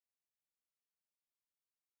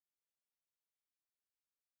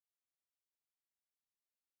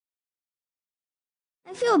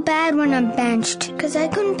I feel bad when I'm benched because I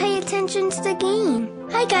couldn't pay attention to the game.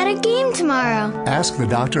 I got a game tomorrow. Ask the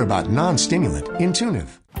doctor about non-stimulant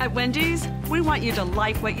Intuitive. At Wendy's, we want you to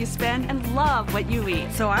like what you spend and love what you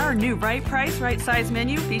eat. So our new Right Price, Right Size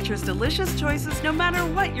menu features delicious choices no matter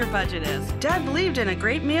what your budget is. Dad believed in a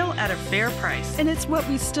great meal at a fair price. And it's what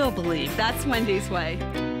we still believe. That's Wendy's way.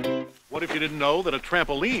 What if you didn't know that a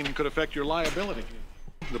trampoline could affect your liability?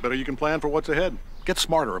 The better you can plan for what's ahead. Get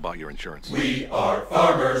smarter about your insurance. We are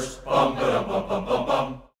farmers. Bum, ba-dum, bum, bum, bum,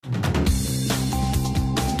 bum.